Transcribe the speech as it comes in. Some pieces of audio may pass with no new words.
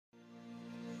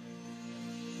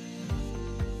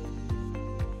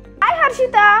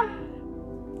Harshitha.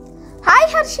 Hi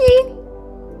Harshi.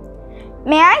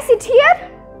 May I sit here?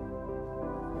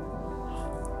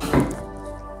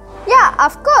 Yeah,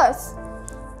 of course.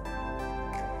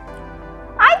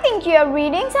 I think you are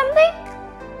reading something?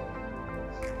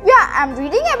 Yeah, I'm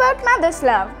reading about mother's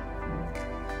love.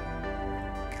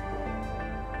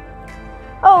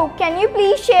 Oh, can you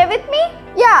please share with me?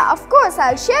 Yeah, of course,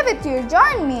 I'll share with you.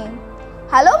 Join me.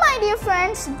 Hello my dear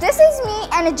friends, this is me,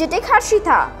 energetic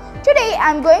Harshitha. Today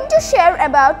I'm going to share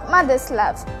about mother's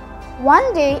love.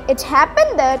 One day it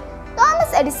happened that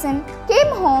Thomas Edison came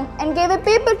home and gave a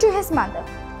paper to his mother.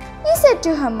 He said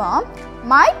to her mom,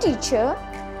 "My teacher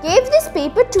gave this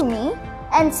paper to me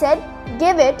and said,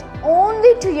 give it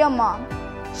only to your mom."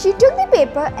 She took the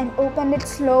paper and opened it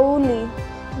slowly.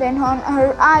 Then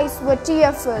her eyes were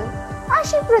tearful. As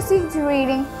she proceeded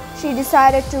reading, she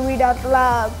decided to read out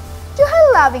loud to her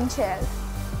loving child.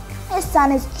 "His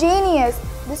son is genius.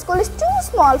 The school is too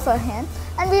small for him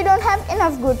and we don't have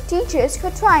enough good teachers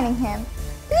for training him.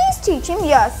 Please teach him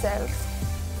yourself."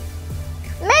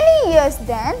 Many years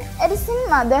then, Edison's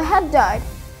mother had died.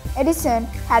 Edison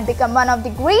had become one of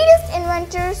the greatest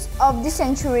inventors of the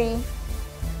century.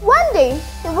 One day,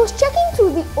 he was checking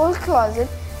through the old closet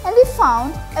and he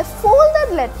found a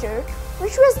folded letter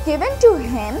which was given to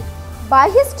him by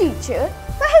his teacher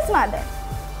for his mother.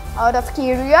 Out of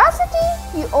curiosity,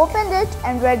 he opened it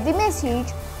and read the message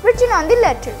written on the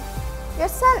letter. "Your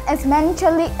son is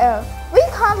mentally ill. We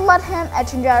can't let him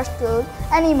attend our school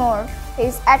anymore. He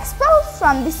is expelled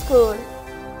from the school."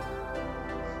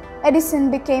 Edison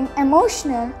became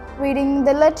emotional reading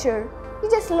the letter.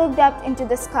 He just looked up into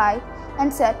the sky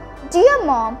and said, "Dear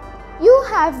Mom, you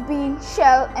have been,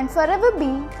 shall and forever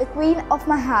be the queen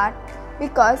of my heart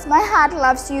because my heart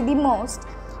loves you the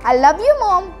most. I love you,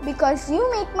 Mom, because you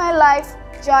make my life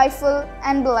joyful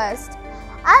and blessed.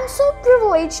 I am so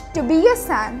privileged to be your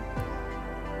son.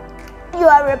 You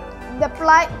are the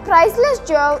priceless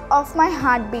joy of my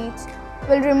heartbeats.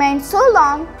 Will remain so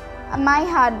long my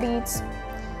heartbeats."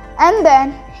 And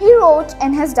then he wrote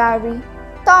in his diary,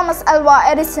 Thomas Alva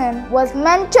Edison was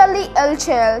mentally ill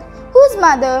child whose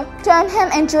mother turned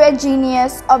him into a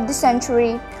genius of the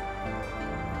century.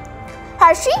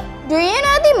 Harshi, do you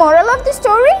know the moral of the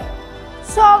story?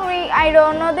 Sorry, I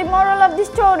don't know the moral of the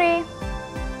story.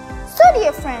 So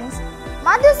dear friends,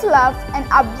 mother's love and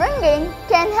upbringing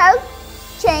can help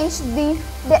change the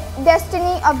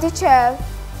destiny of the child.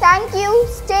 Thank you.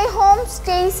 Stay home,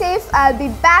 stay safe. I'll be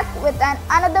back with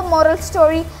another moral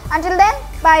story. Until then,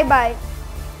 bye-bye.